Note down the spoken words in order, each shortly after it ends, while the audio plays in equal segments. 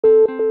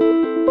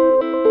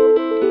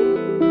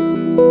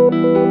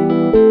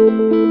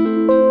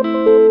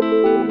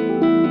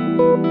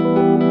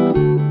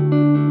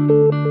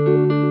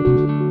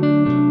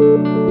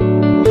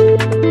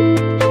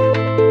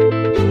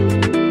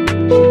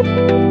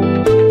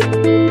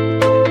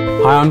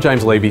Hi, I'm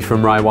James Levy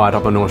from Ray White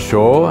up on North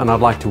Shore, and I'd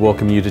like to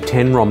welcome you to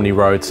 10 Romney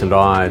Road, St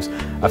Ives,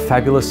 a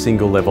fabulous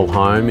single-level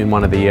home in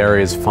one of the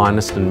area's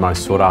finest and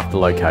most sought-after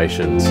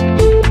locations.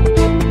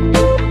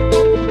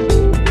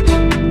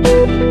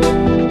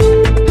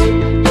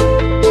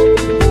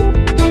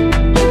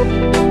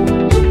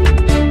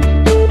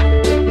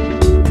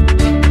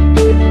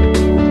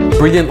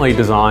 Brilliantly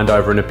designed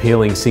over an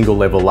appealing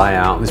single-level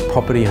layout, this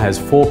property has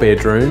 4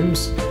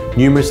 bedrooms,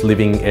 numerous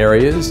living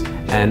areas,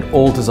 and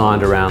all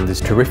designed around this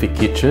terrific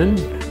kitchen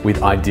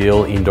with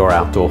ideal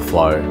indoor-outdoor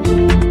flow.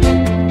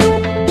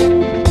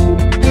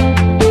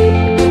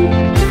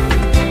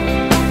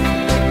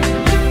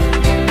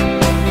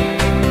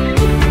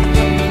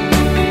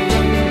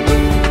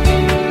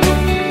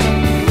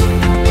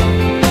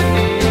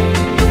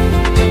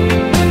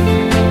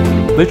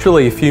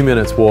 Literally a few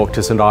minutes walk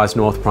to St Ives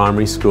North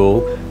Primary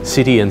School,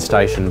 city and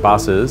station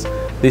buses.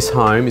 This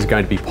home is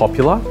going to be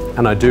popular,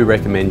 and I do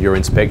recommend your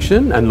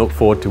inspection and look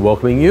forward to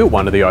welcoming you at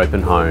one of the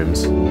open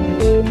homes.